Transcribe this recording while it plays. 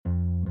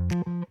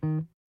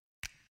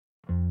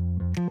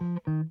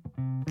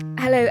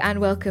Hello and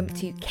welcome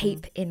to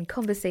Cape in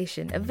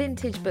Conversation, a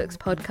vintage books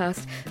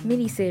podcast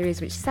mini-series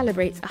which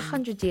celebrates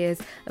 100 years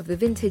of the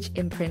vintage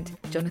imprint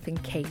Jonathan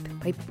Cape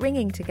by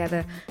bringing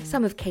together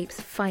some of Cape's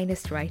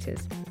finest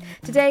writers.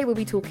 Today we'll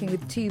be talking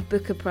with two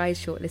Booker Prize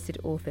shortlisted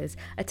authors,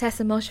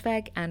 Ottessa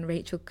Moshfegh and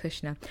Rachel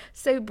Kushner.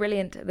 So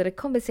brilliant that a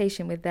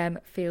conversation with them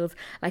feels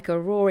like a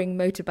roaring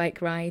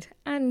motorbike ride,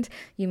 and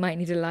you might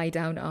need to lie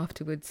down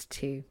afterwards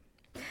too.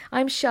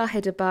 I'm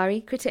Shahid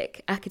Abari,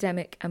 critic,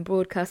 academic and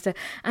broadcaster,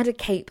 and a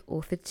Cape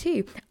author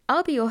too.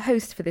 I'll be your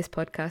host for this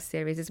podcast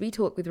series as we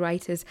talk with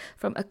writers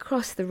from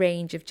across the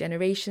range of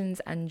generations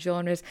and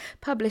genres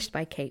published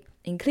by Cape,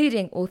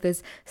 including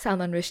authors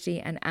Salman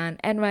Rushdie and Anne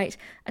Enright,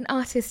 and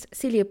artist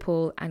Celia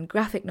Paul and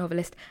graphic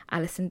novelist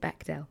Alison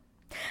Bechdel.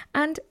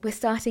 And we're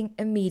starting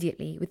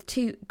immediately with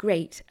two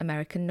great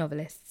American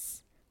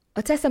novelists.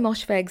 Ottessa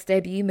Moshfegh's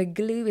debut,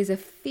 Maglue, is a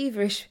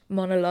feverish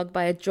monologue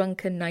by a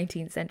drunken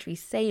 19th century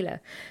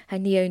sailor. Her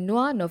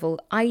neo-noir novel,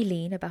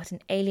 Eileen, about an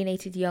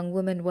alienated young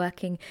woman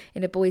working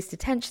in a boys'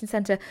 detention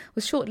centre,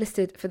 was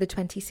shortlisted for the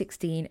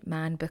 2016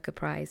 Man Booker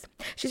Prize.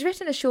 She's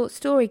written a short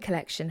story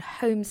collection,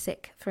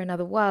 Homesick for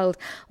Another World,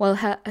 while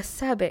her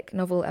acerbic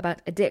novel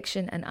about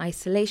addiction and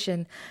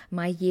isolation,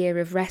 My Year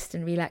of Rest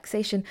and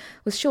Relaxation,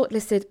 was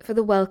shortlisted for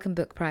the Wellcome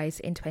Book Prize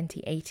in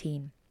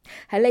 2018.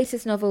 Her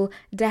latest novel,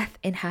 Death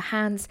in Her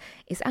Hands,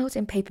 is out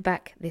in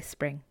paperback this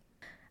spring.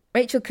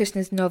 Rachel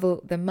Kushner's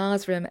novel, The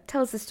Mars Room,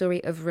 tells the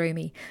story of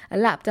Romy, a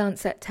lap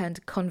dancer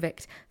turned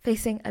convict,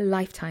 facing a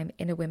lifetime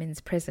in a women's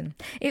prison.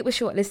 It was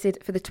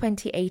shortlisted for the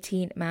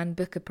 2018 Man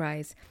Booker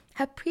Prize.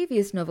 Her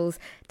previous novels,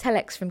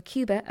 Telex from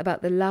Cuba,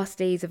 about the last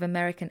days of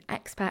American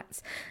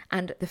expats,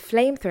 and The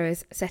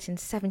Flamethrowers, set in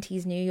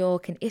 70s New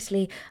York and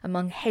Italy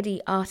among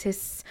heady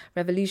artists,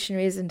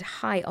 revolutionaries and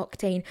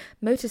high-octane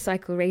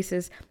motorcycle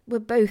racers, were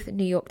both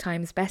New York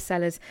Times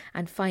bestsellers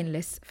and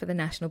finalists for the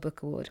National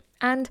Book Award.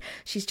 And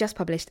she's just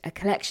published a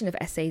collection of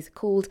essays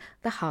called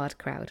The Hard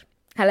Crowd.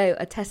 Hello,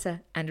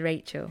 Ottessa and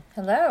Rachel.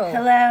 Hello.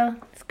 Hello.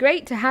 It's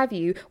great to have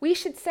you. We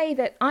should say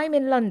that I'm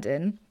in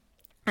London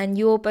and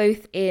you're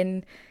both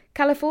in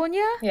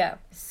California? Yeah.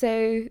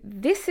 So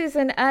this is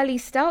an early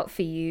start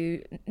for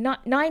you. 9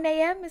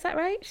 a.m., is that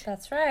right?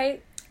 That's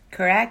right.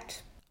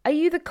 Correct. Are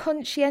you the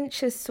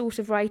conscientious sort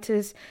of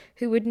writers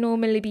who would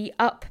normally be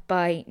up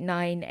by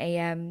 9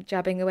 a.m.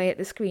 jabbing away at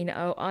the screen,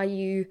 or are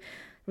you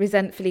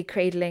resentfully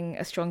cradling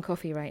a strong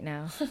coffee right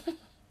now?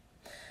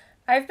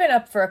 I've been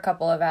up for a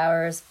couple of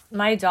hours.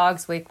 My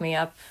dogs wake me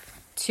up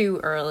too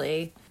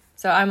early,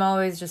 so I'm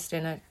always just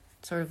in a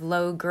sort of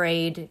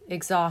low-grade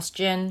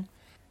exhaustion.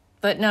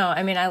 But no,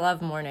 I mean, I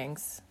love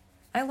mornings.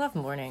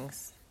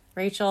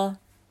 Rachel,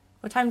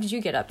 what time did you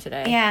get up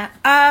today? Yeah,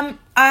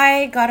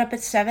 I got up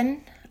at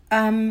 7.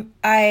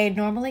 I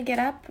normally get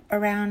up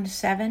around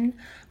 7.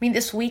 I mean,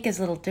 this week is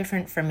a little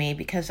different for me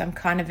because I'm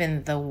kind of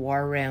in the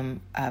war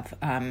room of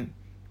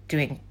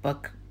doing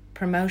book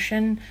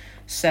promotion.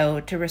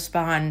 So to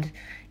respond,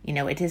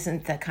 it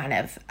isn't the kind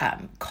of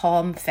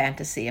calm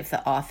fantasy of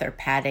the author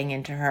padding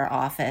into her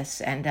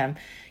office and,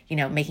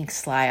 making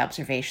sly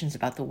observations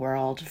about the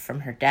world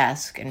from her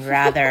desk, and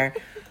rather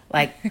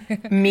like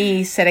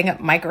me setting up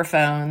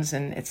microphones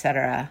and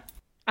etc.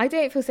 I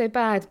don't feel so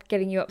bad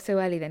getting you up so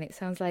early then. It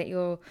sounds like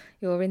you're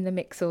in the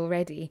mix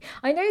already.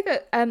 I know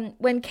that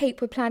when Cape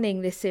were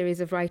planning this series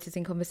of Writers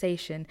in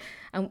Conversation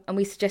and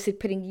we suggested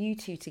putting you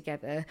two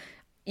together,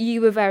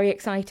 you were very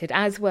excited,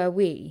 as were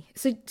we.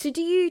 So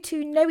do you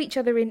two know each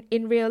other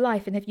in real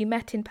life, and have you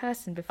met in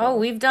person before? Oh,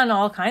 we've done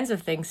all kinds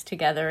of things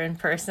together in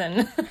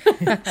person.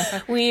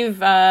 We've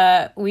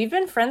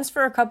been friends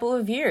for a couple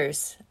of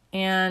years,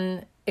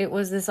 and it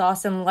was this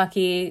awesome,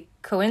 lucky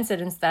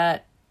coincidence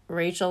that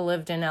Rachel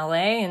lived in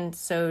LA and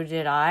so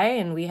did I,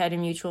 and we had a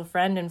mutual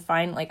friend, and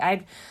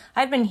I'd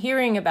been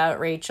hearing about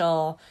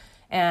Rachel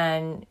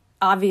and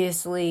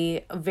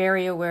obviously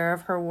very aware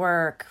of her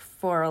work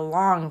for a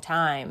long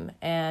time,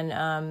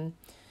 and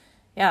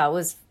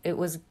it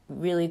was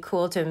really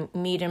cool to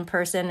meet in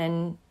person,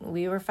 and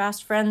we were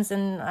fast friends,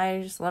 and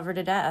I just love her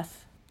to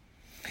death.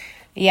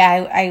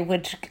 Yeah, I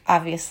would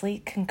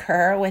obviously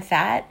concur with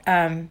that.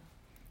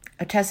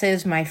 Ottessa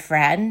is my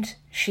friend.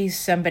 She's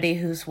somebody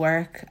whose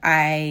work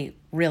I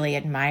really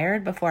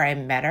admired before I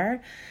met her,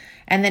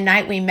 and the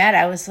night we met,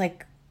 I was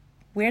like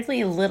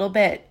weirdly a little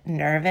bit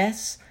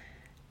nervous.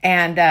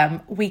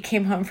 And we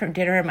came home from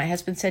dinner and my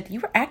husband said,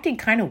 "You were acting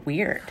kind of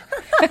weird."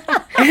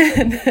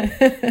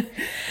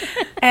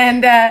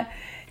 and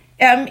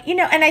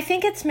I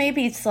think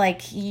it's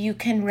like you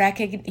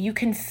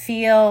can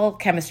feel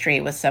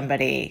chemistry with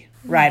somebody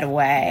right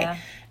away.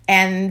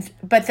 Yeah.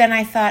 But then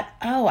I thought,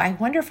 oh, I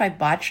wonder if I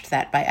botched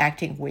that by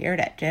acting weird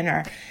at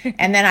dinner.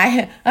 And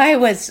then I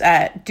was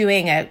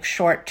doing a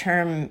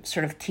short-term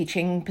sort of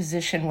teaching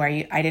position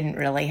where I didn't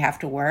really have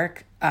to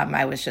work.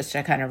 I was just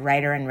a kind of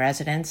writer in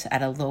residence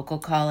at a local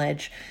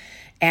college,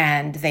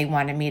 and they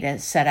wanted me to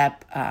set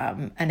up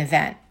an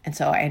event. And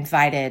so I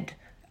invited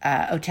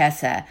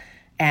Ottessa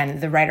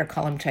and the writer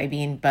Colm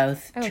Tóibín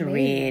both to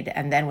read.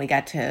 And then we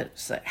got to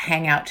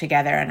hang out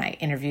together, and I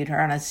interviewed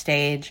her on a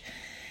stage.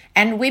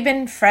 And we've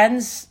been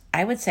friends,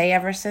 I would say,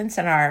 ever since.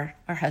 And our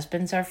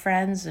husbands are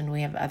friends, and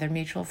we have other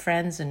mutual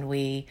friends, and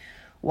we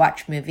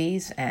watch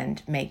movies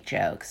and make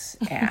jokes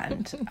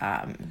and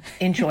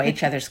enjoy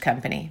each other's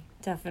company.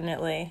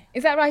 Definitely.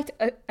 Is that right,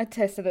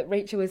 Tessa, that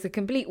Rachel was a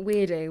complete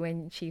weirdo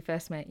when she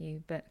first met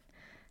you, but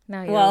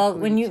now you're well,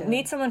 when you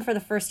meet someone for the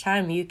first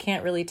time, you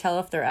can't really tell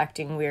if they're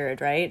acting weird,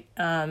 right?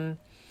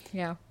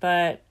 Yeah.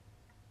 But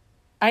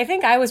I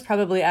think I was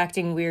probably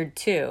acting weird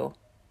too.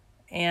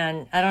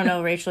 And I don't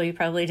know, Rachel, you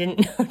probably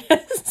didn't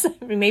notice.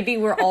 Maybe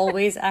we're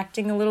always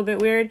acting a little bit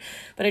weird.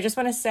 But I just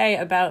want to say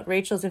about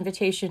Rachel's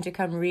invitation to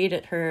come read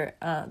at her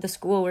the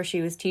school where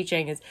she was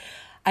teaching is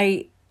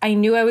I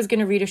knew I was going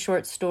to read a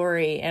short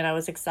story, and I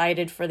was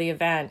excited for the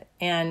event.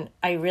 And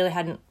I really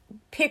hadn't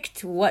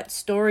picked what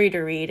story to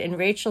read. And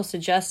Rachel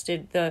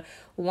suggested the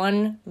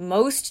one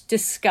most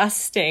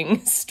disgusting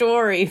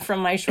story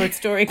from my short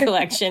story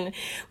collection,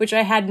 which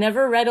I had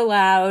never read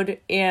aloud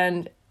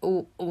and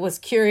was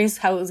curious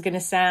how it was going to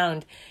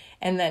sound.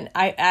 And then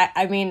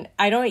I mean,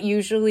 I don't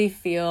usually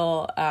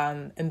feel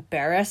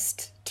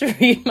embarrassed to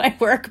read my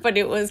work, but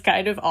it was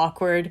kind of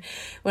awkward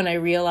when I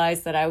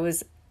realized that I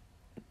was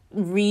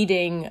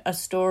reading a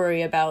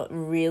story about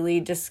really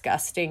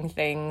disgusting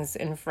things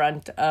in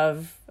front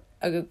of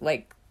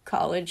like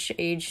college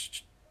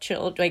age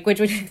children, like which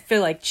would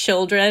feel like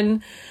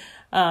children.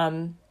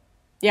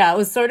 Yeah, it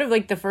was sort of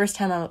like the first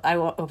time I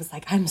was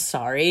like, I'm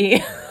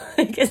sorry.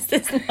 Like, is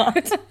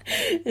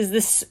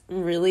this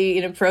really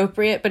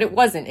inappropriate? But it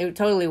wasn't. It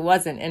totally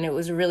wasn't. And it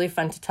was really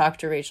fun to talk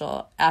to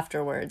Rachel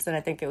afterwards. And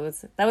I think that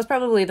was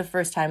probably the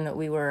first time that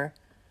we were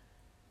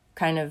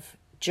kind of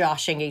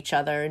joshing each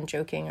other and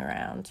joking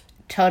around.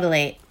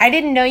 Totally. I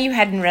didn't know you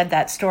hadn't read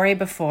that story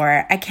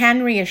before. I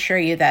can reassure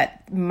you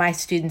that my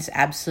students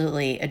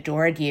absolutely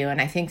adored you. And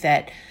I think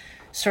that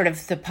sort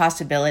of the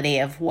possibility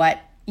of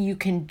what you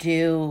can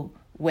do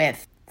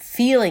with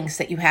feelings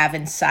that you have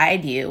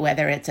inside you,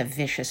 whether it's a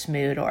vicious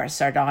mood or a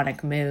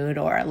sardonic mood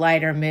or a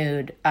lighter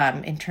mood,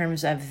 in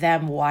terms of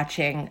them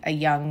watching a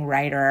young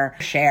writer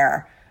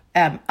share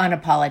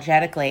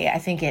unapologetically, I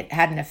think it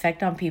had an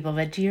effect on people.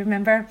 But do you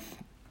remember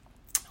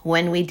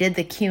when we did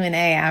the Q&A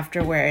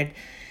afterward,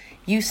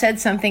 you said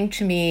something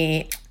to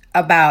me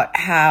about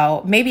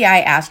how maybe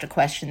I asked a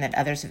question that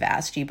others have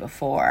asked you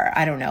before.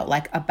 I don't know,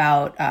 like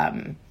about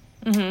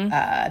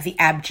the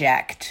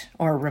abject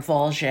or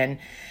revulsion.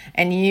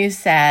 And you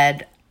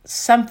said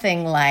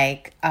something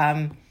like,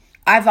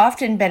 I've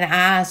often been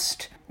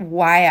asked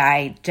why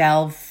I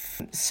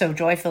delve so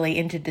joyfully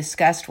into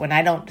disgust when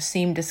I don't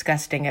seem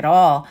disgusting at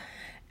all.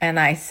 And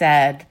I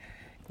said,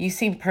 you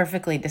seem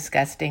perfectly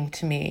disgusting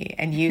to me.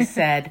 And you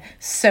said,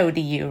 so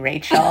do you,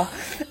 Rachel.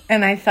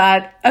 And I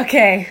thought,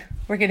 okay,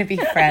 we're going to be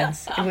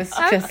friends. It was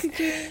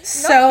just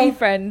so... Not be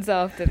friends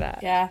after that.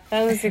 Yeah,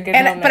 that was a good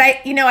moment. But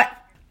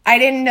I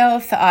didn't know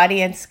if the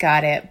audience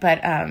got it,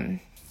 but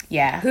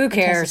yeah. Who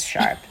cares?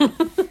 Sharp.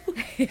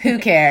 Who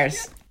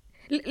cares?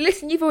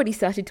 Listen, you've already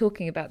started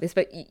talking about this,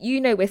 but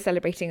you know we're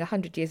celebrating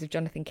 100 years of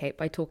Jonathan Cape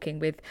by talking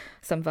with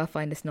some of our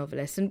finest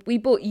novelists. And we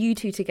brought you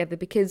two together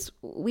because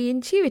we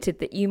intuited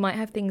that you might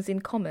have things in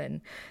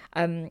common.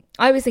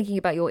 I was thinking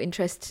about your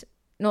interest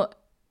not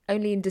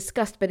only in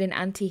disgust, but in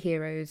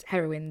anti-heroines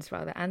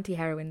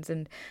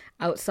and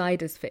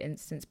outsiders, for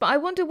instance. But I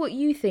wonder what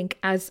you think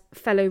as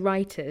fellow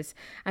writers,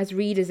 as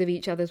readers of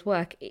each other's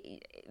work.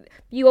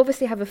 You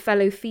obviously have a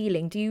fellow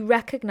feeling. Do you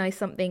recognise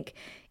something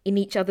in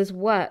each other's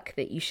work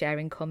that you share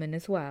in common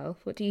as well?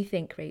 What do you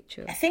think,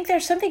 Rachel? I think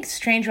there's something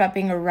strange about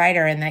being a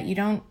writer in that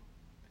you're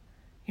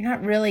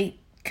not really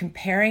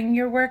comparing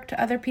your work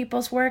to other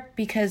people's work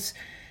because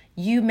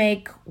you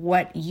make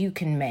what you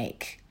can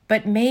make.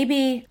 But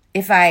maybe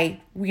if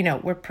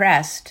were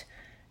pressed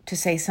to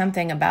say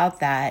something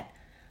about that,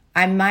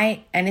 I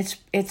might, and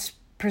it's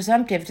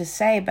presumptive to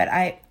say, but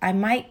I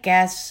might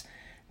guess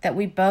that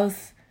we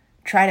both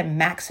try to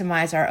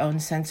maximize our own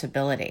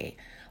sensibility.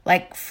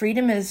 Like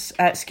fiction is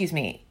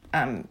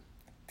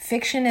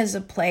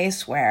a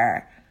place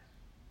where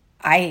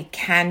I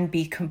can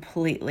be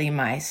completely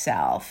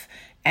myself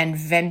and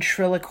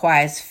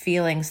ventriloquize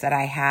feelings that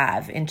I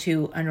have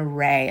into an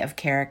array of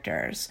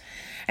characters.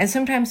 And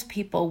sometimes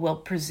people will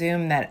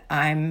presume that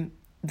I'm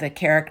the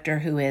character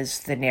who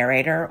is the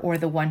narrator or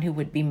the one who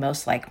would be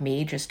most like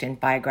me just in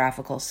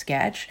biographical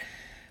sketch.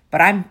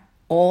 But I'm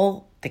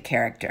all the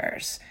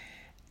characters.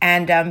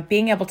 And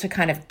being able to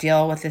kind of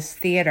deal with this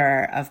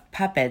theater of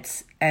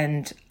puppets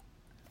and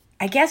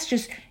I guess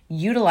just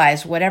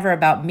utilize whatever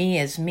about me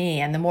is me.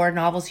 And the more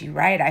novels you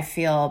write, I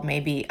feel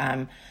maybe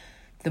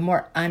the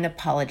more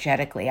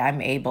unapologetically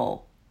I'm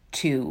able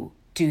to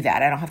do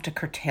that. I don't have to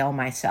curtail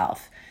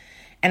myself.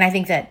 And I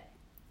think that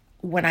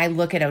when I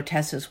look at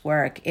Otessa's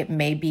work, it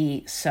may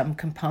be some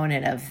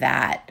component of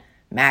that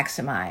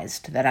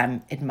maximized that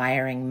I'm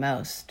admiring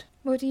most.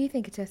 What do you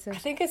think, Otessa? I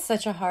think it's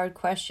such a hard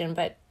question,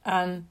 but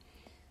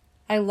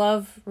I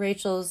love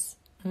Rachel's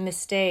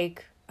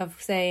mistake of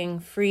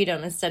saying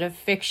freedom instead of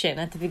fiction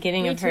at the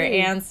beginning of her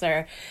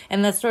answer.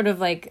 And that's sort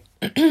of like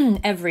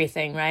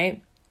everything,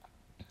 right?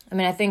 I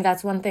mean, I think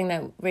that's one thing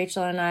that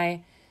Rachel and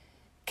I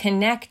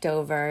connect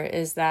over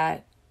is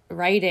that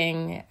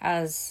writing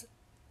as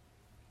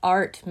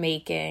art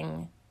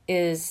making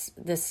is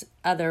this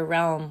other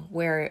realm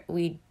where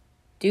we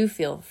do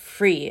feel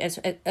free, as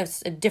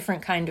a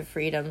different kind of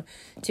freedom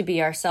to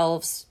be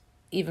ourselves,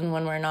 even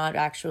when we're not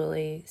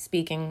actually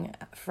speaking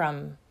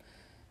from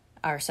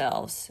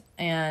ourselves.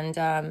 And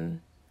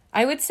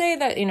I would say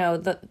that,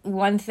 the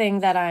one thing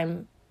that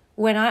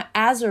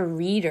as a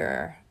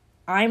reader,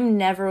 I'm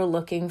never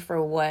looking for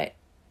what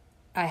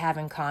I have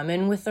in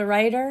common with the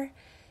writer,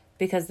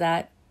 because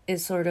that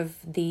is sort of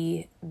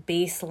the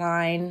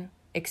baseline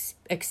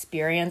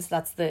experience.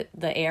 That's the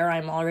air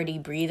I'm already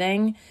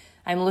breathing.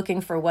 I'm looking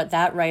for what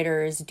that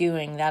writer is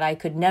doing that I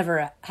could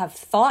never have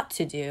thought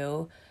to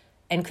do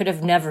and could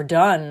have never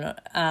done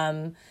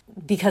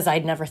because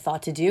I'd never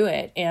thought to do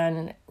it.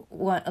 And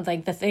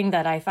the thing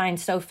that I find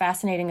so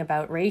fascinating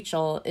about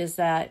Rachel is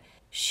that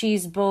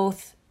she's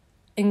both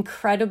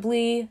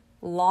incredibly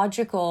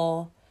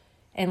logical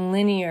and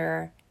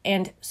linear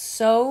and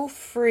so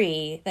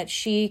free that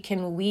she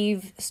can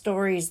weave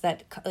stories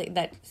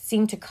that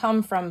seem to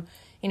come from,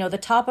 the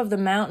top of the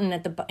mountain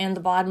and the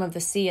bottom of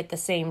the sea at the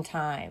same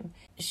time.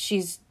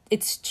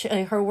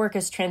 Her work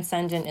is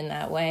transcendent in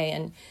that way,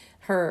 and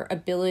her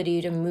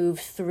ability to move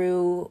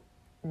through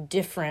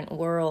different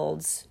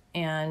worlds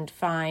and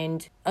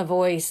find a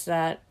voice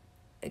that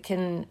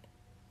can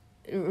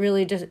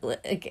really just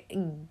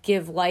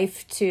give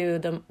life to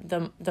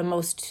the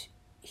most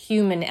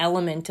human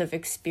element of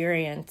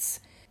experience,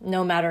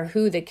 no matter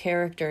who the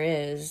character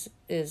is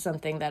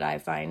something that I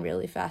find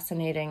really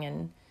fascinating,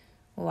 and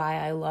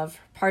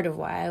part of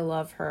why I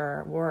love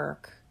her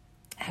work.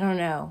 I don't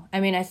know.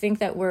 I mean, I think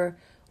that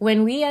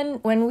when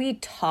we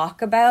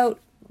talk about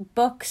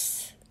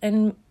books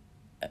and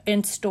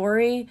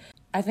story,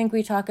 I think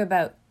we talk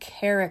about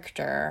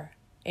character,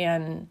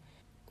 and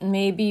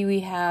maybe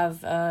we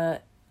have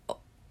a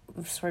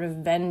sort of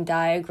Venn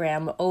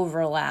diagram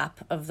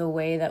overlap of the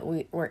way that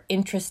we're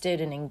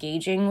interested in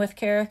engaging with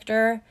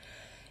character.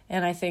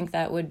 And I think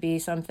that would be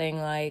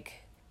something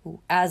like,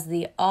 as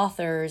the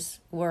authors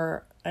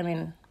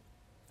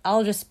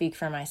I'll just speak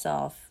for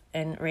myself,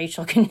 and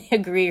Rachel can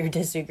agree or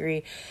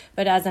disagree,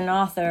 but as an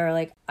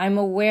author, I'm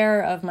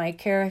aware of my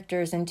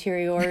character's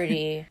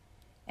interiority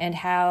and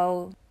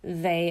how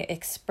they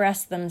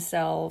express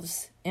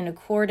themselves in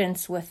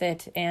accordance with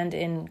it and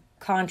in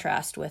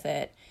contrast with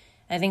it.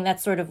 I think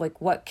that's sort of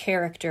what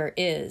character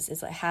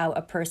is how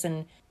a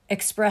person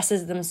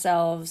expresses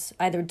themselves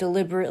either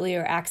deliberately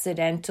or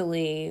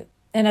accidentally.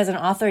 And as an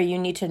author, you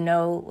need to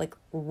know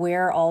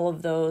where all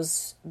of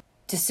those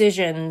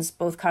decisions,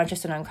 both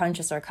conscious and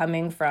unconscious, are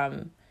coming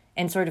from,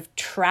 and sort of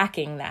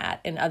tracking that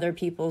in other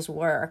people's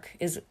work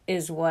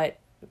is what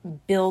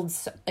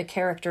builds a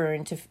character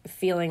into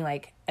feeling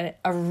like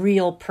a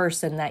real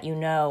person that you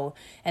know.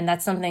 And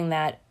that's something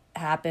that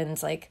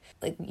happens, like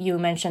you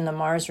mentioned the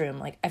Mars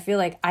room. I feel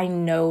like I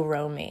know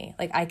Romy.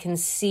 I can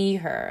see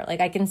her.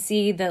 I can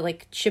see the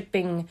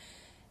chipping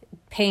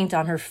paint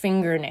on her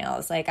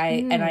fingernails.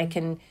 And I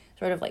can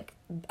sort of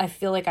I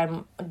feel like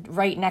I'm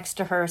right next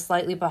to her,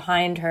 slightly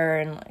behind her,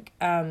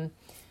 and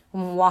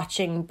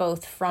watching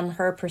both from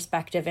her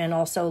perspective and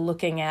also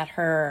looking at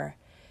her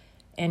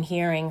and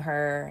hearing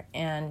her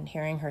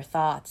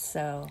thoughts.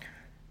 So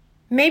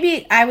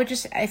maybe I would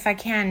just, if I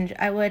can,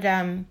 I would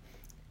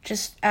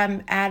just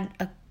add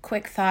a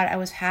quick thought I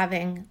was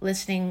having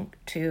listening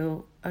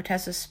to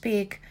Ottessa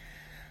speak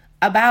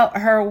about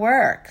her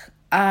work.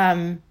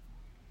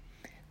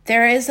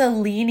 There is a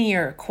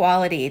linear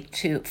quality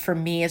for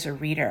me as a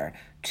reader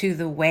to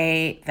the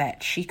way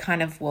that she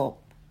kind of will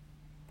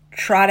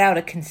trot out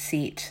a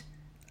conceit,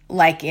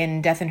 like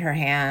in Death in Her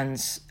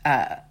Hands,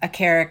 a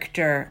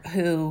character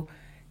who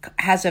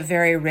has a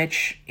very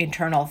rich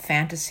internal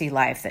fantasy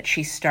life that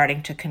she's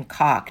starting to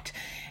concoct.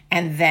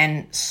 And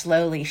then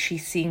slowly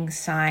she's seeing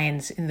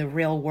signs in the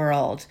real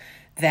world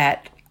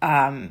that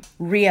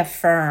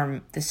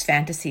reaffirm this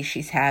fantasy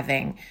she's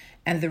having.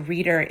 And the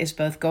reader is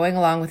both going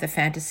along with the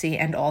fantasy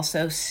and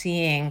also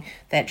seeing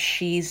that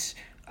she's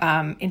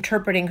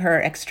interpreting her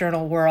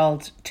external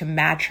world to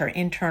match her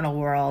internal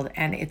world.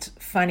 And it's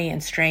funny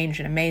and strange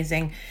and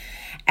amazing.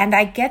 And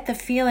I get the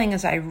feeling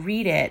as I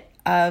read it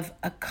of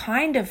a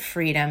kind of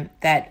freedom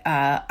that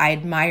I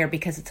admire,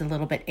 because it's a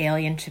little bit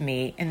alien to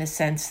me, in the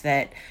sense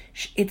that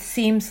it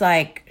seems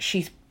like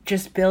she's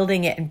just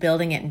building it and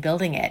building it and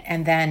building it.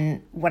 And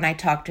then when I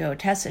talked to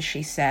Ottessa,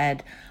 she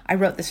said, I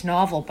wrote this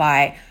novel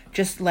by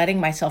just letting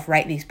myself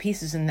write these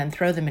pieces and then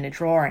throw them in a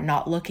drawer and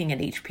not looking at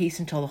each piece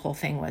until the whole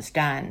thing was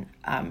done.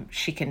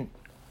 She can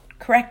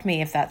correct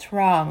me if that's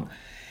wrong.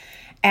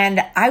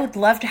 And I would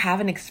love to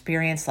have an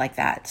experience like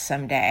that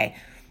someday.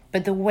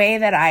 But the way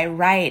that I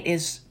write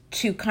is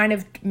to kind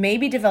of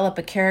maybe develop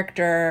a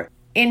character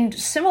in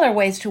similar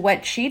ways to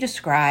what she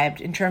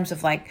described, in terms of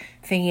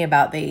thinking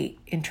about the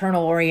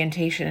internal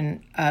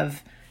orientation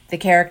of the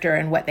character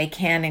and what they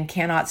can and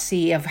cannot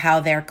see of how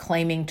they're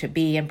claiming to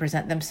be and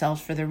present themselves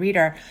for the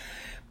reader.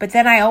 But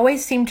then I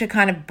always seem to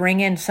kind of bring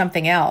in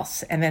something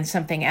else and then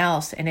something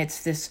else. And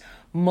it's this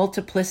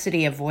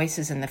multiplicity of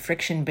voices and the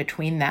friction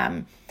between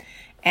them.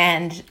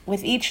 And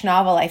with each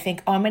novel, I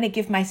think, oh, I'm going to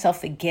give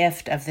myself the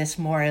gift of this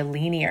more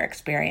linear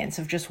experience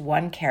of just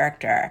one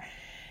character.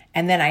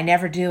 And then I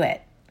never do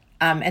it.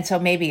 And so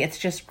maybe it's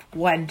just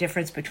one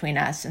difference between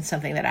us and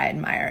something that I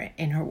admire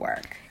in her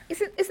work.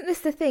 Isn't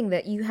this the thing,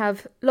 that you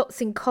have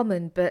lots in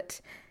common,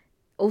 but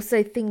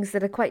also things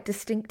that are quite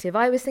distinctive?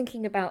 I was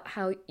thinking about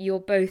how you're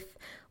both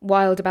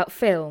wild about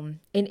film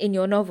in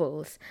your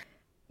novels,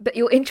 but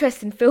your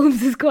interest in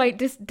films is quite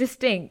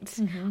distinct.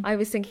 Mm-hmm. I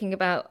was thinking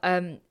about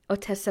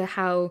Ottessa,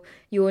 how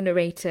your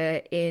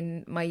narrator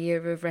in My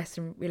Year of Rest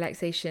and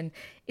Relaxation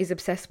is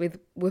obsessed with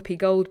Whoopi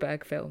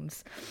Goldberg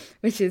films,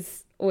 which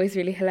is always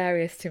really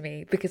hilarious to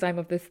me because I'm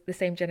of the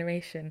same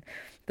generation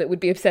that would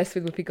be obsessed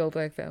with Whoopi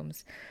Goldberg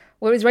films.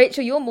 Whereas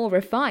Rachel, you're more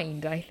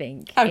refined, I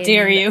think. How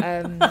dare you?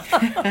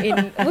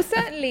 Well,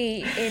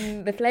 certainly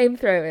in The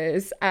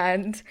Flamethrowers.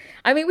 And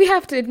I mean, we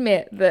have to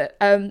admit that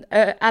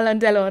Alain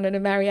Delon and a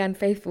Marianne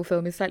Faithfull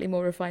film is slightly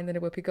more refined than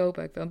a Whoopi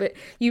Goldberg film. But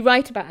you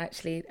write about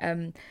actually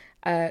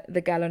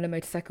The Gal on a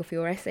Motorcycle for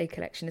your essay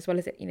collection, as well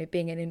as it,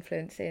 being an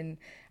influence in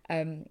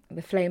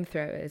The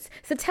Flamethrowers.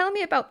 So tell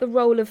me about the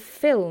role of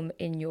film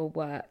in your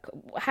work.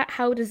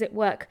 How does it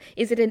work?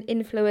 Is it an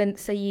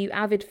influence? Are you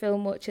avid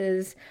film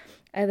watchers?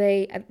 Do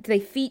they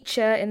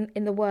feature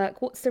in the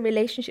work? What's the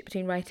relationship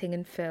between writing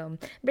and film?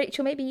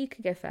 Rachel, maybe you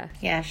could go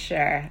first. Yeah,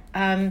 sure.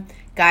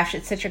 Gosh,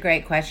 it's such a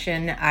great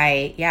question.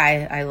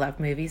 I love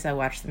movies. I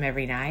watch them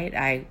every night.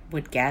 I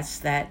would guess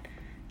that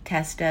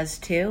Tess does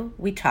too.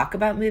 We talk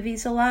about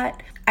movies a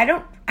lot.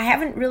 I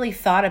haven't really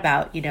thought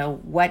about,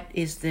 what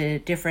is the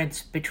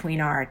difference between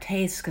our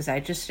tastes, because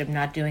I just am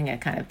not doing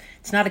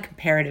it's not a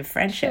comparative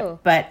friendship. Sure.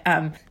 But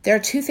there are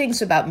two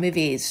things about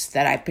movies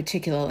that I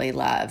particularly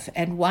love.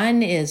 And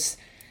one is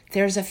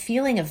there's a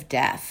feeling of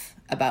death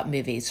about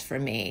movies for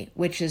me,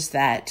 which is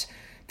that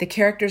the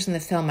characters in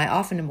the film, I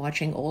often am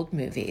watching old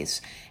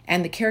movies,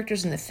 and the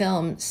characters in the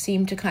film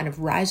seem to kind of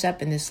rise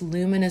up in this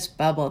luminous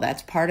bubble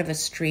that's part of a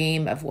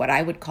stream of what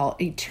I would call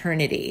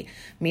eternity,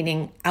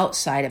 meaning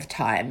outside of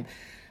time,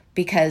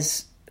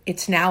 because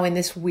it's now in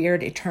this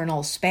weird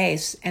eternal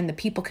space, and the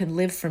people can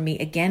live for me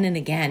again and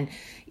again,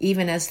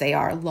 even as they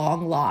are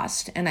long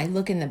lost. And I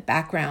look in the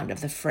background of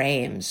the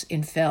frames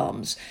in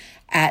films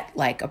at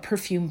like a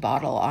perfume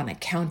bottle on a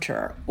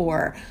counter,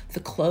 or the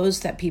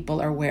clothes that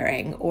people are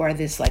wearing, or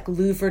this like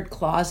louvered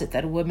closet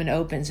that a woman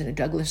opens in a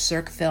Douglas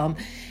Sirk film.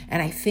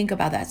 And I think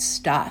about that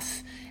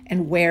stuff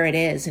and where it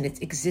is, and it's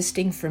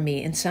existing for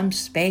me in some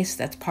space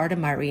that's part of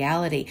my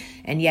reality,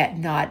 and yet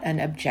not an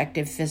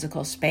objective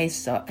physical space.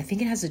 So I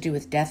think it has to do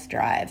with death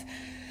drive.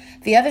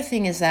 The other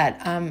thing is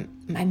that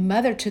my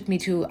mother took me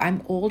to,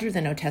 I'm older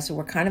than Ottessa,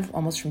 we're kind of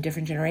almost from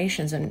different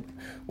generations. And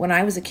when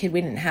I was a kid,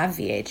 we didn't have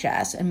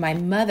VHS. And my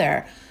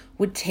mother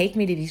would take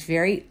me to these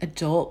very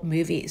adult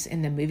movies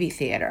in the movie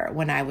theater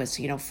when I was,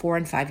 4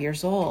 and 5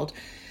 years old.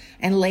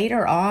 And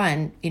later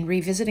on, in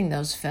revisiting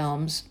those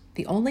films,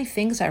 the only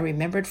things I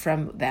remembered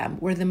from them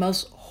were the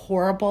most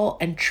horrible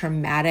and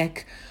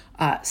traumatic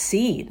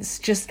scenes,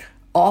 just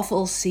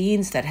awful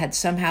scenes that had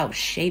somehow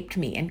shaped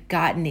me and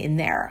gotten in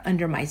there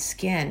under my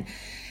skin.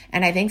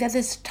 And I think that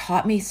this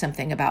taught me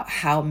something about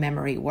how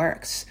memory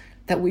works,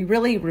 that we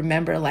really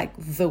remember like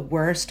the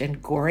worst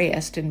and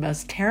goriest and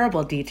most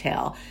terrible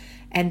detail,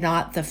 and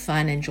not the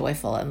fun and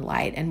joyful and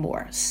light and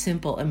more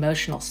simple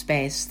emotional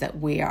space that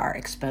we are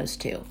exposed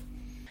to.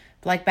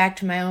 Like back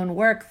to my own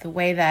work, the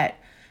way that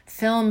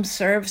film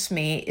serves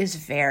me is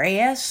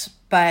various,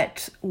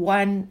 but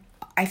one,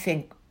 I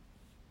think,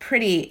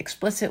 pretty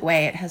explicit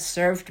way it has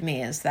served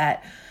me is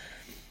that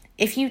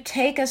if you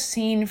take a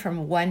scene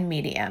from one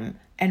medium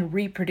and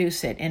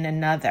reproduce it in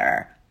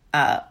another,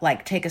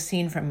 like take a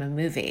scene from a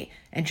movie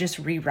and just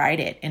rewrite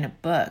it in a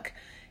book,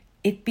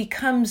 it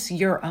becomes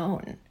your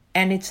own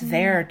and it's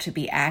there to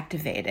be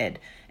activated.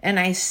 And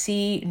I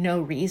see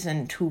no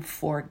reason to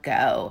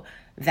forego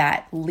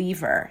that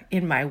lever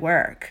in my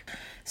work.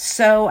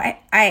 So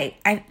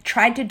I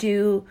tried to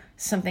do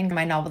something in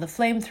my novel, The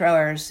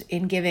Flamethrowers,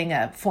 in giving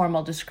a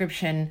formal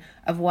description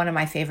of one of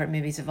my favorite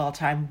movies of all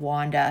time,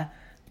 Wanda,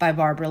 by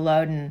Barbara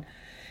Loden.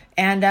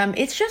 And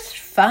it's just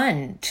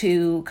fun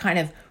to kind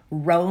of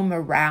roam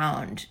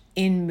around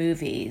in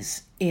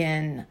movies,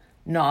 in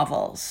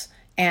novels.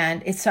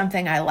 And it's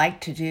something I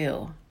like to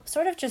do.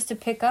 Sort of just to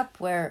pick up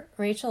where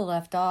Rachel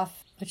left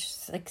off, which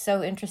is like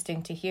so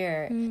interesting to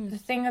hear. The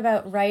thing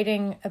about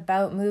writing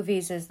about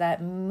movies is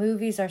that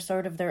movies are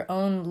sort of their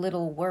own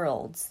little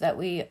worlds that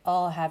we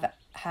all have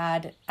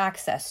had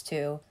access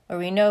to, or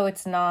we know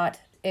it's not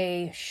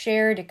a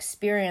shared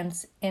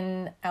experience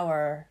in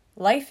our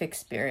life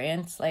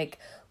experience. Like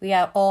we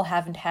all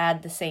haven't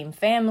had the same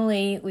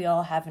family, we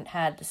all haven't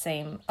had the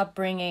same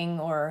upbringing,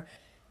 or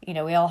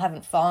we all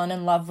haven't fallen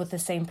in love with the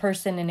same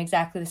person in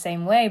exactly the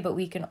same way, but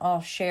we can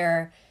all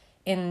share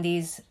in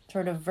these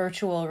sort of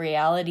virtual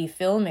reality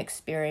film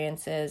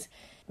experiences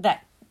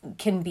that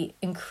can be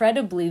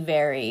incredibly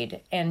varied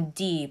and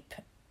deep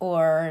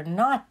or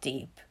not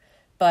deep,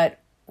 but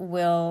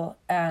will,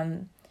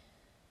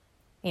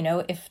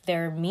 if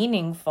they're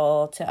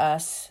meaningful to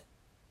us,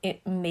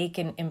 it make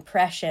an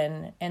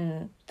impression,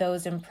 and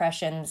those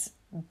impressions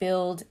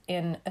build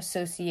in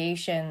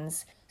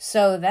associations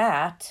so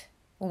that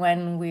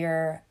when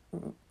we're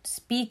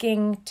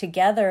speaking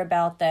together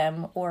about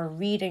them or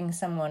reading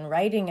someone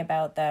writing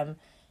about them,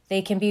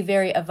 they can be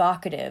very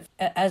evocative,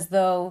 as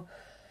though,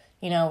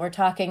 we're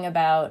talking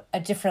about a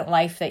different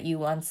life that you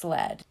once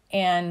led.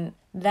 And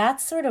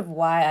that's sort of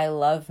why I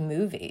love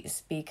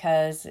movies,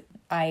 because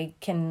I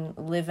can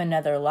live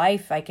another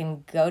life. I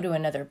can go to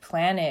another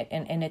planet,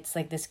 and it's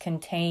like this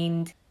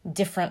contained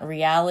different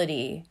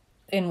reality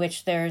in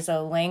which there's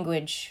a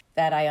language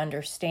that I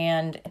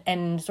understand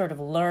and sort of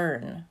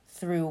learn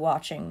through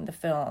watching the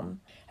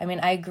film. I mean,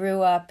 I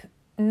grew up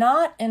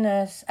not in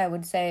I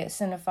would say, a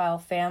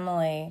cinephile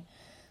family,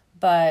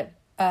 but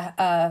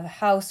a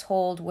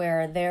household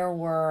where there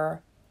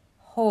were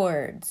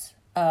hordes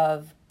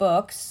of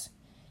books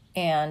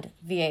and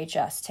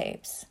VHS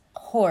tapes.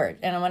 Horde.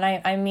 And when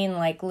I mean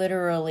like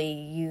literally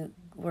you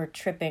were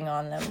tripping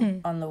on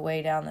them on the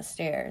way down the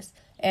stairs.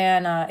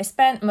 And I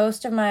spent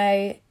most of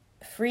my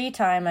free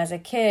time as a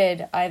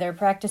kid either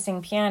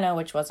practicing piano,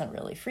 which wasn't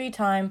really free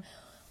time,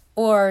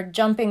 or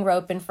jumping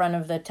rope in front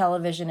of the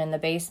television in the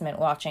basement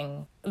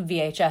watching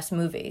VHS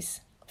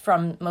movies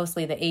from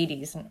mostly the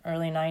 80s and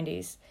early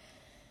 90s.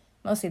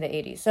 Mostly the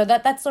 80s. So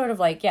that's sort of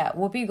like,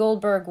 Whoopi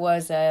Goldberg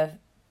was a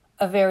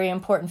very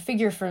important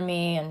figure for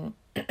me, and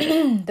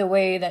the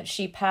way that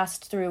she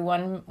passed through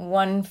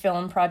one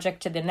film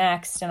project to the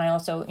next. And I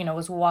also,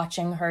 was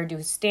watching her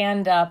do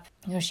stand-up.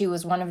 She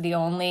was one of the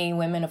only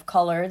women of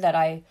color that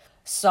I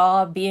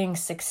saw being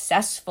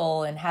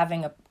successful and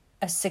having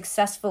a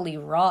successfully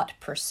wrought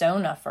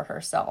persona for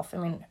herself. I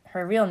mean,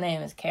 her real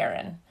name is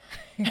Karen.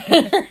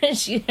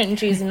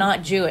 She's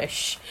not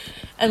Jewish.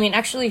 I mean,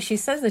 actually, she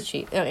says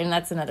that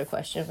that's another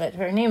question, but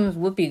her name is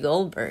Whoopi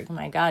Goldberg.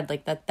 My God,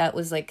 like that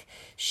was like,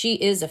 she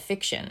is a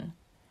fiction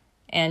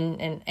and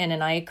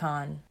an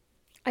icon.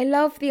 I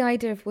love the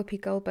idea of Whoopi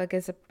Goldberg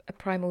as a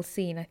primal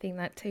scene. I think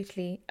that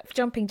totally,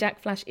 Jumping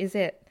Jack Flash is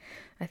it,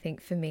 I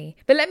think, for me.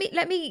 But let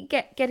me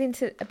get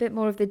into a bit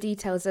more of the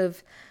details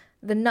of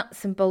the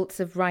nuts and bolts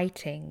of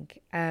writing.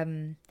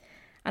 And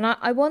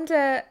I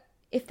wonder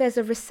if there's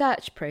a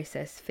research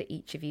process for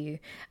each of you.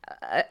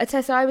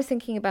 Tessa, I was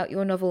thinking about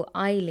your novel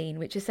Eileen,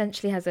 which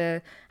essentially has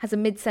a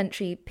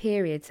mid-century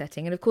period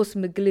setting, and of course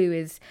Maglue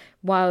is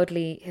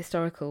wildly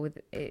historical with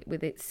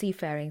its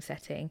seafaring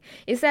setting.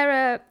 Is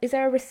there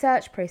a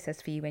research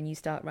process for you when you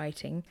start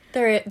writing?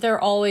 There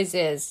always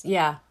is.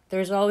 Yeah,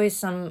 there's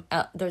always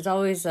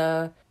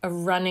a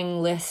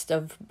running list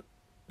of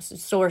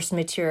source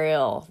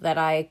material that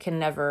I can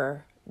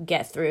never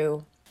get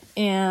through,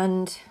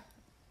 and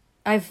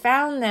I've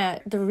found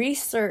that the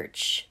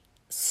research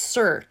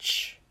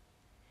search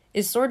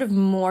is sort of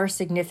more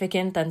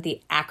significant than the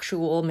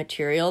actual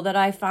material that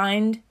I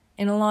find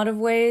in a lot of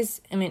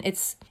ways. I mean,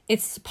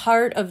 it's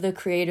part of the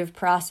creative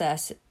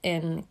process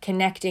in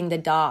connecting the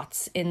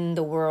dots in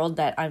the world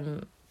that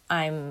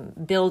I'm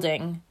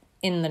building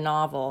in the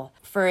novel.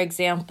 For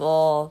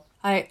example,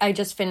 I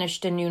just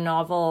finished a new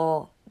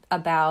novel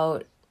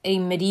about a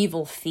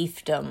medieval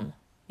fiefdom,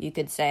 you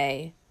could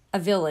say, a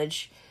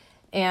village,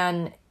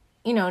 and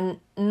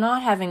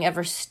not having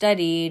ever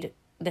studied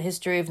the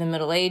history of the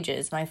Middle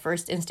Ages, my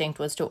first instinct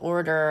was to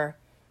order,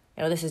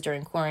 this is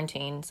during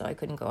quarantine, so I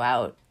couldn't go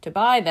out to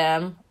buy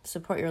them.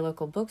 Support your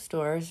local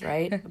bookstores,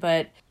 right?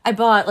 But I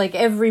bought like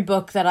every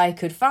book that I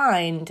could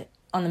find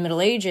on the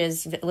Middle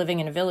Ages, living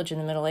in a village in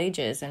the Middle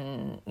Ages,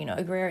 and,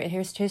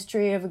 here's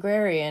history of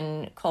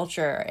agrarian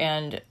culture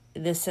and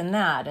this and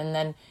that. And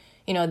then,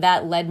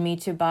 that led me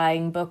to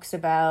buying books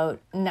about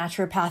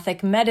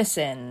naturopathic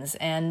medicines,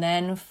 and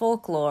then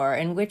folklore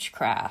and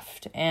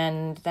witchcraft,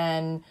 and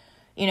then,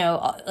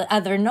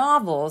 other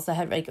novels that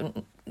had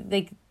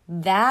like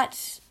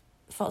that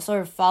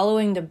sort of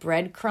following the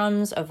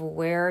breadcrumbs of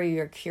where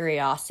your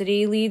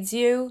curiosity leads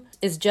you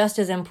is just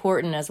as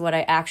important as what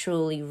I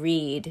actually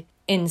read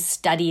in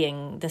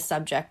studying the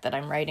subject that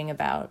I'm writing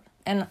about.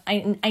 And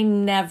I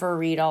never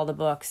read all the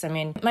books. I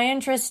mean, my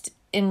interest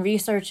in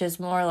research is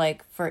more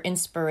like for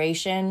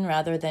inspiration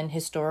rather than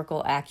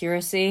historical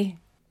accuracy.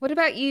 What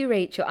about you,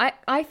 Rachel?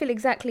 I feel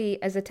exactly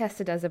as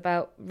Tessa does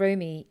about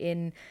Romy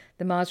in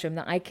The Martyrdom,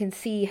 that I can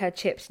see her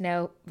chipped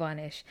nail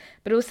varnish,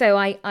 but also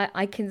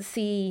I can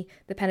see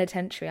the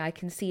penitentiary, I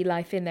can see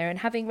life in there. And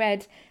having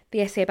read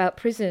the essay about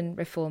prison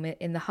reform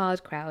in The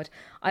Hard Crowd,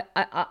 I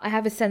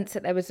have a sense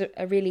that there was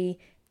a really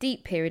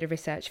deep period of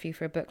research for you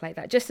for a book like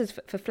that, just as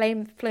for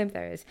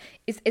Flamethrowers.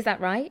 Is that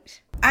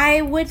right?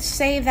 I would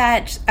say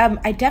that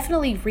I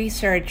definitely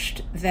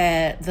researched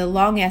the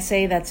long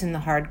essay that's in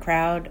The Hard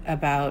Crowd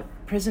about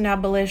prison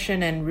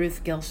abolition, and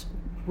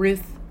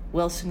Ruth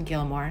Wilson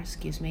Gilmore,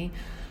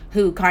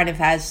 who kind of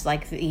has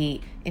like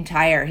the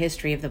entire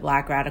history of the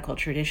Black radical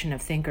tradition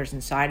of thinkers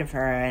inside of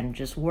her, and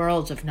just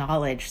worlds of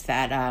knowledge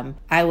that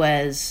I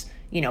was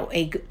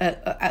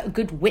a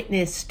good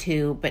witness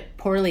to, but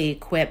poorly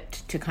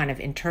equipped to kind of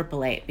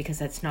interpolate, because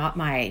that's not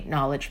my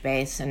knowledge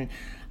base. And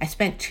I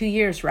spent 2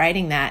 years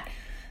writing that.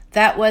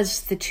 That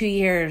was the 2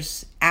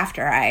 years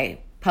after I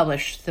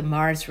published The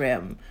Mars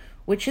Room,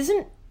 which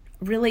isn't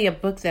really a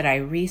book that I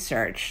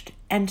researched.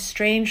 And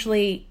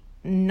strangely,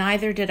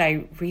 neither did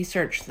I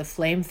research The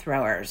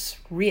Flamethrowers,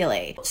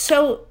 really.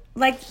 So,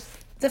 like,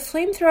 The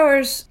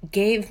Flamethrowers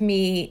gave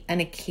me an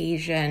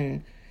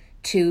occasion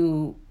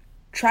to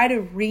try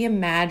to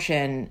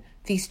reimagine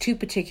these two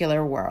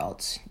particular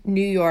worlds.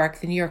 New York,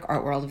 the New York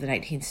art world of the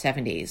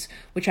 1970s,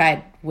 which I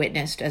had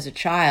witnessed as a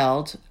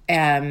child,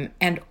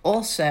 and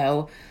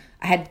also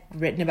I had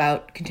written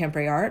about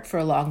contemporary art for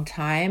a long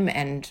time,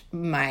 and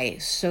my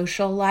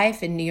social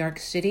life in New York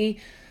City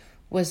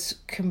was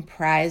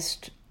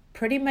comprised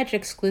pretty much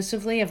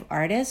exclusively of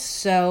artists.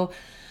 So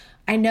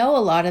I know a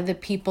lot of the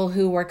people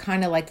who were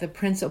kind of like the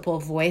principal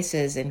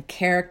voices and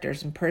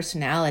characters and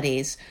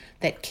personalities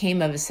that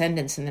came of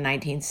Ascendance in the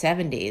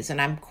 1970s,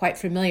 and I'm quite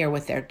familiar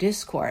with their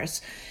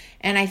discourse.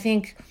 And I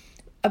think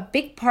a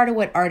big part of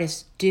what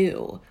artists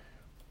do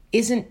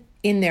isn't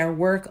in their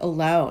work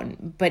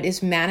alone, but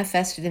is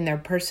manifested in their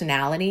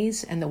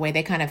personalities and the way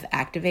they kind of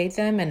activate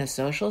them in a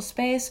social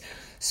space.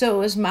 So it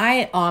was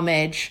my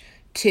homage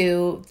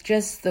to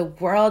just the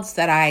worlds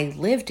that I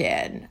lived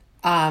in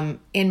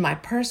my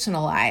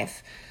personal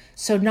life.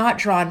 So not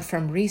drawn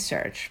from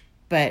research,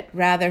 but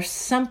rather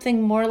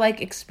something more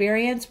like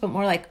experience, but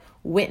more like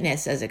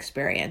witness as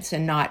experience,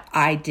 and not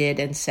I did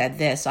and said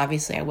this.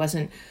 Obviously, I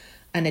wasn't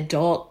an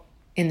adult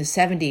in the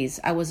 70s.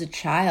 I was a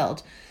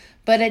child.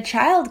 But a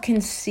child can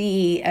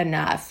see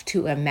enough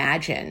to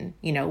imagine,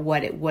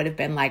 what it would have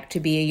been like to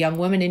be a young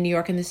woman in New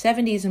York in the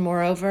 70s. And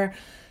moreover,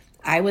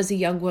 I was a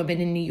young woman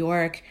in New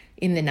York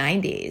in the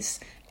 90s.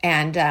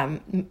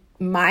 And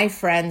my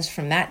friends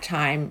from that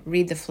time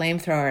read The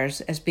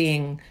Flamethrowers as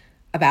being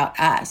about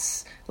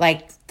us.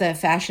 Like the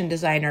fashion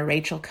designer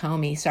Rachel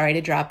Comey, sorry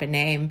to drop a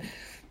name,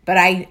 but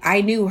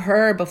I knew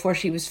her before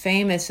she was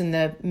famous in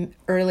the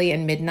early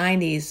and mid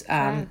 90s,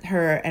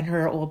 her and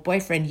her old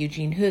boyfriend,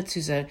 Eugene Hoots,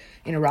 who's in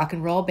a rock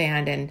and roll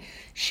band. And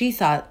she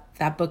thought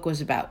that book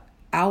was about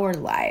our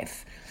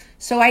life.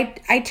 So I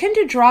tend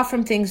to draw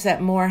from things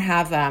that more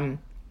have,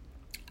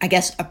 I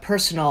guess, a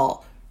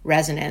personal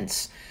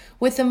resonance.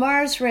 With The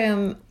Mars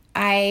Room,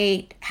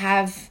 I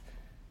have,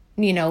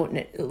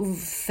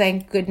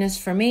 thank goodness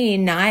for me,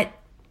 not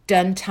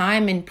done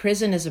time in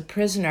prison as a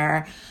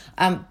prisoner,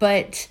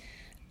 but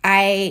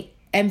I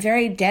am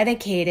very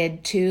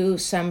dedicated to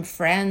some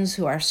friends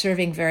who are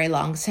serving very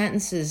long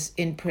sentences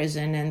in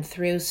prison, and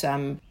through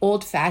some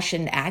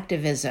old-fashioned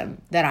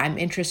activism that I'm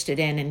interested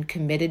in and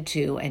committed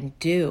to and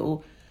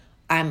do,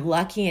 I'm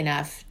lucky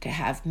enough to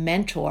have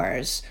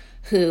mentors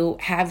who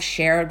have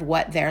shared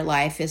what their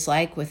life is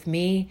like with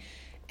me.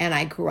 And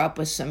I grew up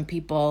with some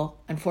people,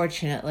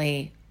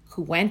 unfortunately,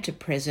 who went to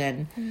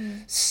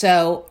prison.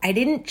 So I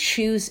didn't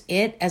choose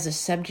it as a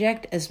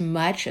subject as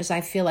much as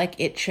I feel like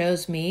it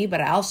chose me,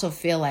 but I also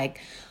feel like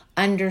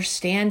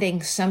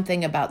understanding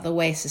something about the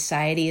way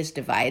society is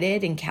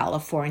divided in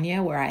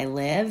California, where I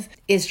live,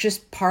 is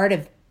just part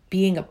of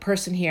being a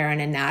person here,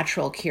 and a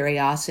natural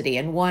curiosity,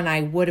 and one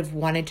I would have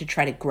wanted to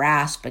try to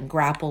grasp and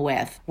grapple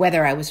with,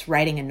 whether I was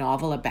writing a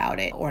novel about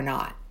it or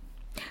not.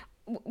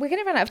 We're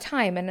going to run out of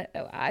time, and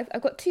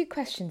I've got two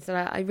questions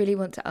that I really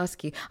want to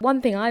ask you.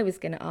 One thing I was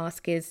going to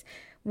ask is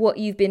what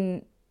you've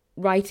been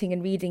writing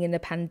and reading in the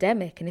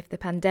pandemic, and if the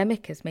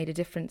pandemic has made a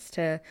difference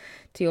to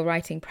your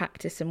writing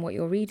practice and what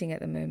you're reading at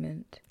the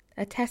moment.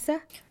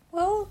 Tessa?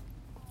 Well,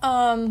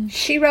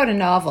 she wrote a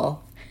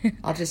novel.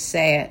 I'll just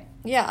say it.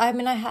 Yeah, I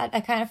mean, I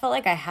kind of felt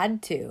like I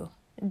had to.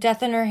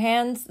 Death in Her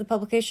Hands, the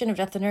publication of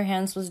Death in Her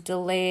Hands was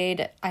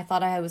delayed. I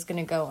thought I was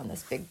going to go on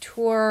this big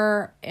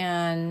tour,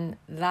 and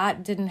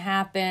that didn't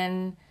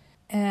happen.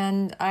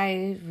 And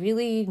I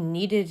really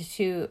needed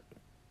to,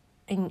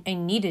 I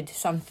needed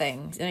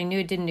something, and I knew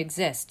it didn't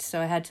exist,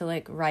 so I had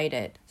to write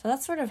it. So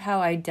that's sort of how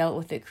I dealt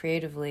with it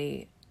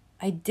creatively.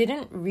 I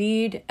didn't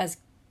read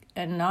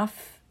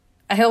enough.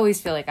 I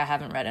always feel like I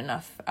haven't read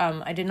enough.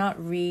 I did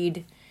not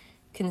read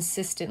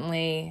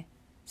consistently.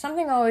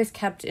 Something always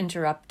kept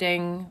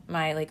interrupting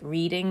my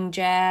reading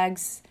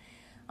jags.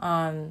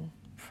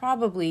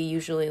 Probably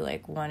usually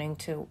wanting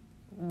to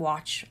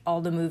watch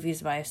all the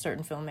movies by a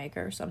certain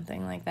filmmaker or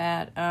something like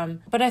that.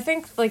 But I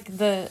think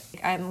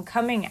I'm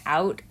coming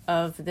out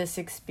of this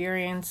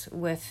experience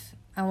with,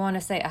 I want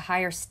to say, a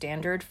higher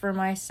standard for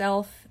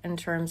myself in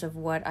terms of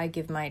what I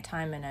give my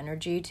time and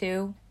energy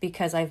to,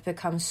 because I've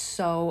become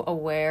so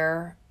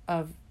aware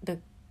of the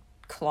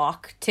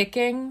clock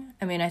ticking.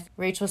 I mean,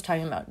 Rachel was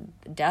talking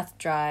about death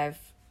drive.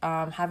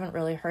 Haven't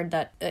really heard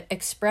that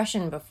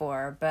expression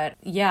before, but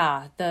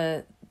yeah,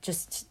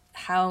 just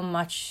how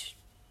much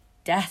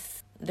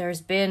death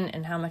there's been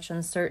and how much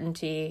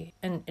uncertainty,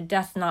 and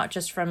death not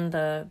just from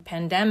the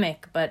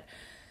pandemic, but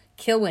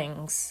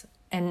killings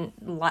and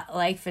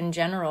life in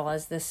general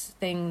as this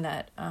thing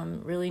that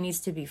really needs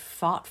to be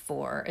fought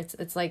for.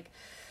 It's like,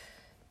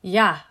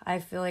 yeah, I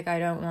feel like I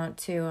don't want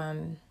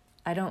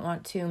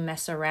to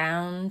mess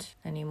around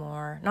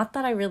anymore. Not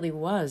that I really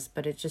was,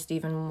 but it's just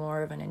even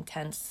more of an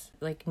intense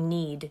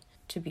need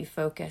to be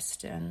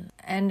focused.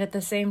 And at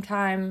the same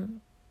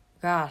time,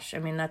 gosh, I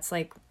mean, that's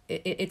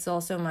it's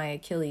also my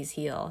Achilles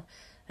heel.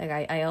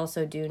 like I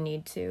also do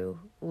need to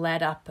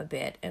let up a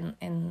bit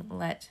and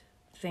let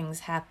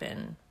things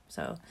happen.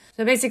 So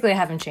basically I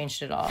haven't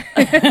changed at all.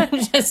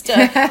 Just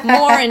a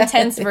more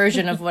intense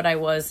version of what I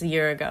was a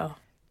year ago.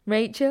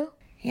 Rachel?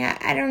 Yeah,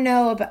 I don't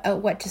know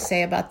about what to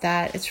say about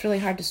that. It's really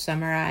hard to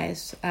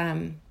summarize.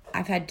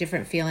 I've had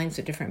different feelings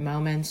at different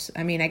moments.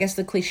 I mean, I guess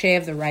the cliche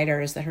of the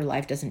writer is that her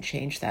life doesn't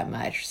change that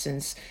much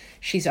since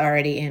she's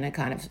already in a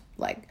kind of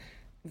like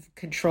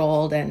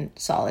controlled and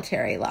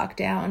solitary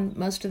lockdown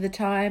most of the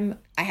time.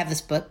 I have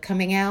this book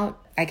coming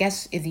out, I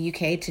guess, in the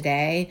UK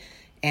today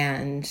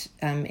and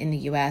in the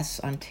US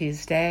on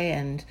Tuesday.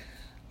 And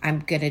I'm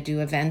going to do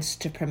events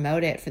to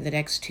promote it for the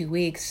next 2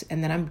 weeks,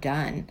 and then I'm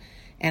done.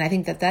 And I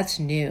think that that's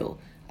new.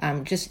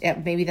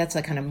 Maybe that's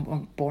a kind of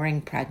more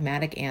boring,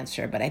 pragmatic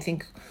answer, but I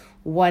think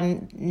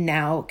one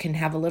now can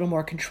have a little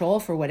more control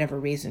for whatever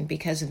reason,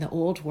 because in the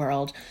old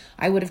world,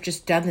 I would have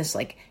just done this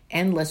like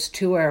endless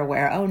tour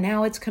where, oh,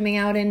 now it's coming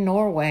out in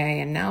Norway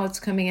and now it's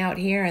coming out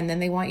here and then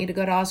they want you to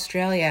go to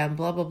Australia and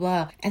blah, blah,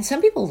 blah. And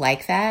some people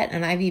like that.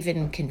 And I've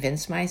even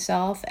convinced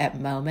myself at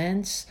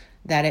moments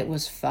that it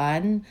was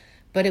fun,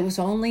 but it was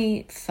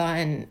only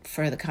fun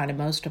for the kind of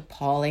most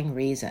appalling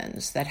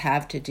reasons that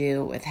have to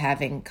do with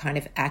having kind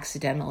of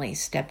accidentally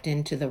stepped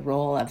into the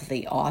role of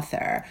the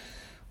author,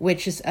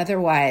 which is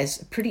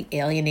otherwise a pretty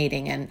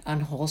alienating and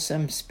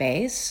unwholesome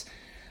space.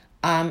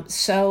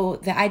 So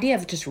the idea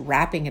of just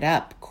wrapping it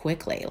up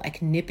quickly, like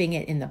nipping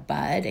it in the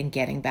bud and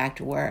getting back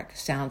to work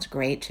sounds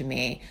great to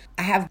me.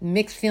 I have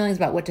mixed feelings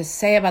about what to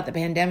say about the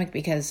pandemic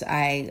because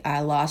I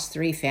lost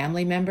 3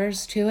 family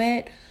members to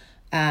it.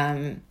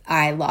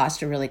 I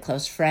lost a really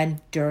close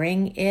friend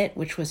during it,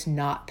 which was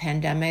not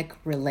pandemic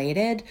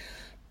related,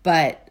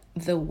 but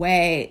the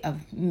way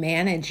of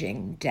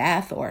managing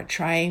death or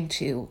trying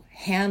to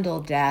handle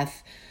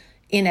death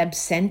in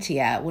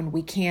absentia when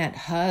we can't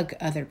hug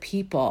other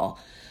people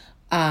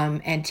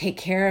and take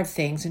care of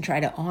things and try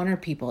to honor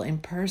people in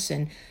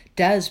person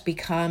does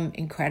become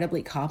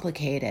incredibly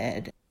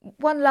complicated.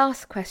 One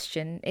last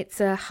question. It's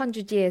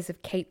 100 years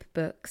of Cape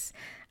books,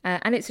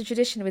 and it's a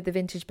tradition with the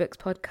Vintage Books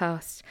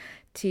podcast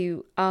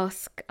to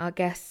ask our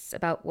guests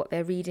about what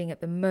they're reading at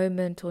the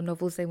moment or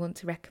novels they want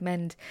to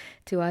recommend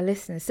to our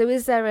listeners. So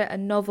is there a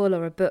novel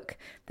or a book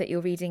that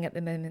you're reading at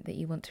the moment that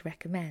you want to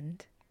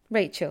recommend?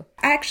 Rachel?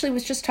 I actually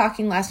was just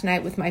talking last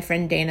night with my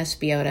friend Dana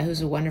Spiotta,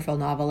 who's a wonderful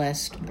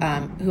novelist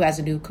who has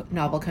a new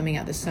novel coming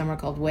out this summer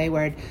called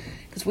Wayward,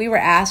 because we were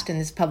asked in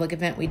this public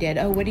event we did,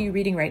 what are you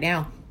reading right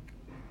now?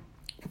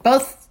 We're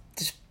both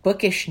just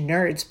bookish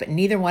nerds, but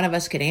neither one of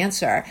us could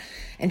answer.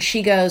 And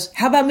she goes,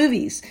 how about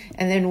movies?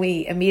 And then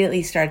we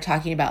immediately started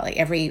talking about like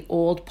every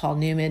old Paul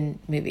Newman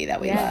movie that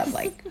we love,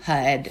 like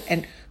HUD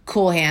and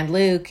Cool Hand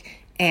Luke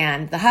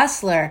and The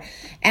Hustler.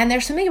 And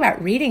there's something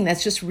about reading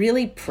that's just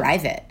really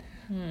private.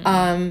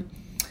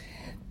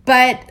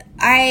 But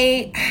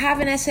I have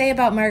an essay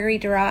about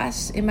Marguerite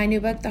Duras in my new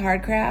book, The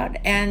Hard Crowd.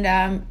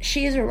 And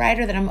she is a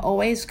writer that I'm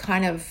always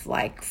kind of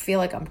like, feel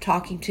like I'm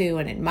talking to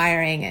and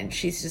admiring. And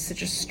she's just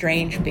such a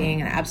strange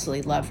being, and I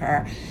absolutely love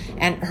her.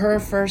 And her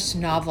first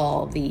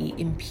novel, The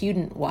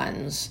Impudent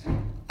Ones,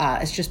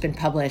 has just been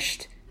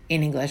published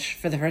in English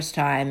for the first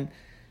time.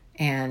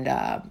 And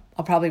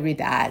I'll probably read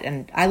that.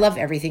 And I love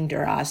everything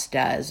Duras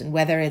does. And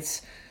whether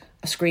it's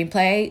a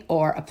screenplay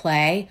or a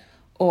play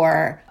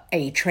or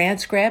a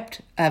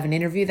transcript of an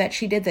interview that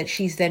she did that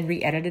she's then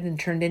re-edited and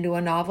turned into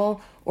a novel,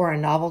 or a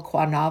novel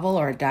qua novel,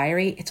 or a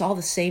diary, it's all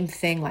the same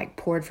thing, like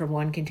poured from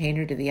one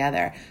container to the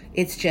other.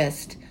 It's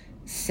just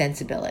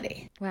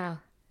sensibility. Wow.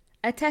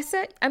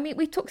 Tessa, I mean,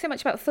 we talked so much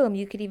about film.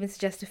 You could even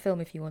suggest a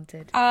film if you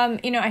wanted.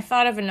 I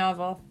thought of a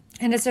novel,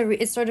 and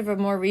it's sort of a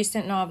more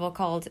recent novel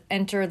called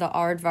Enter the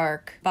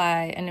Aardvark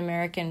by an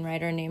American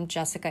writer named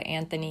Jessica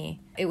Anthony.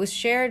 It was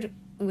shared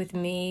with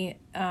me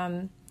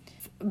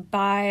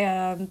by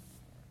a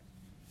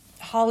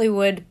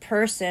Hollywood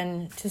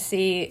person to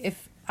see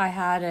if I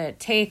had a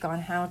take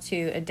on how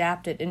to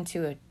adapt it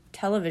into a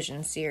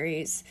television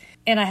series.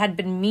 And I had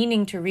been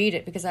meaning to read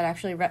it because I'd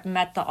actually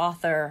met the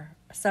author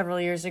several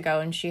years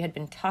ago, and she had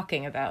been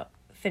talking about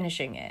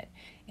finishing it.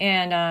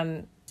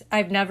 And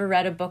I've never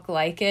read a book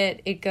like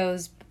it. It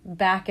goes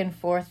back and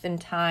forth in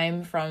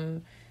time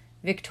from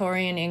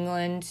Victorian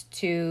England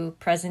to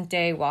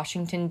present-day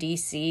Washington,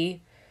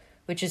 D.C.,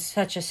 which is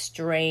such a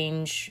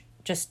strange,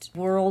 just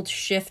world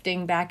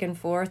shifting back and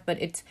forth,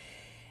 but it's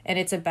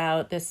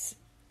about this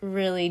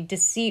really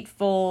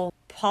deceitful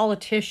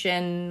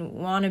politician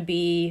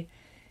wannabe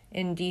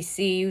in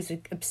DC who's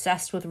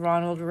obsessed with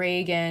Ronald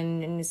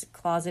Reagan and is a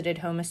closeted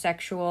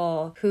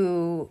homosexual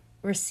who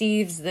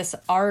receives this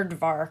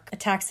aardvark, a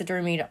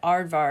taxidermied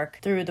aardvark,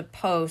 through the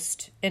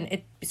post, and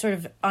it sort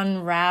of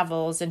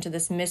unravels into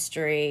this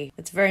mystery.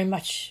 It's very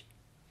much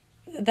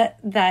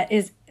that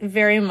is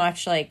very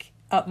much like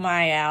up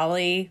my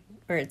alley,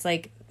 where it's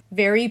like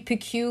very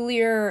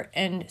peculiar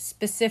and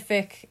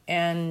specific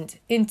and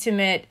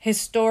intimate,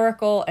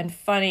 historical and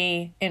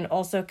funny, and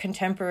also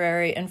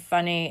contemporary and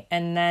funny,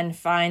 and then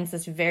finds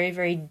this very,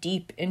 very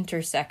deep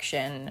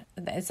intersection.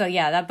 So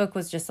yeah, that book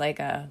was just like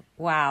a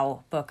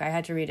wow book. I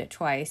had to read it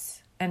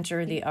twice.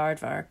 enter the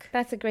aardvark.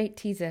 That's a great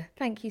teaser.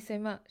 Thank you so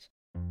much.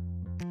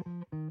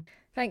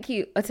 Thank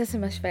you, Ottessa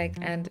Moshfegh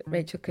and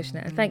Rachel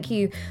Kushner. And thank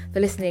you for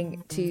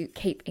listening to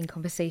Cape in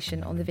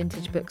Conversation on the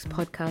Vintage Books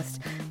podcast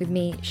with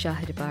me,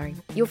 Shahid Abari.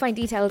 You'll find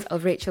details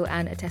of Rachel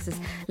and Ottessa's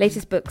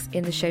latest books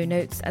in the show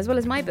notes, as well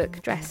as my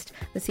book, Dressed,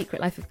 The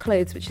Secret Life of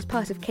Clothes, which is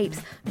part of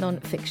Cape's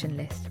non-fiction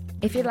list.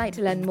 If you'd like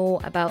to learn more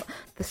about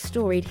the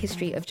storied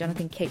history of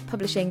Jonathan Cape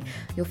publishing,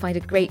 you'll find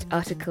a great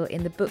article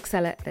in The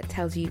Bookseller that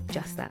tells you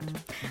just that.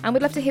 And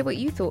we'd love to hear what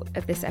you thought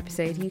of this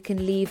episode. You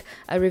can leave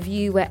a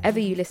review wherever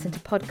you listen to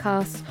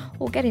podcasts,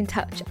 or get in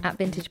touch at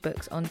Vintage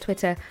Books on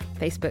Twitter,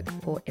 Facebook,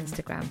 or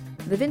Instagram.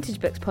 The Vintage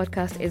Books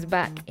podcast is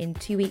back in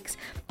 2 weeks,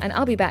 and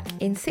I'll be back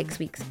in 6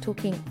 weeks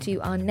talking to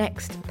our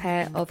next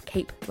pair of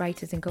Cape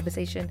writers in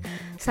conversation,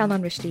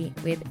 Salman Rushdie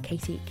with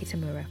Katie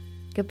Kitamura.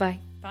 Goodbye.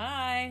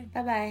 Bye.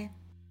 Bye-bye.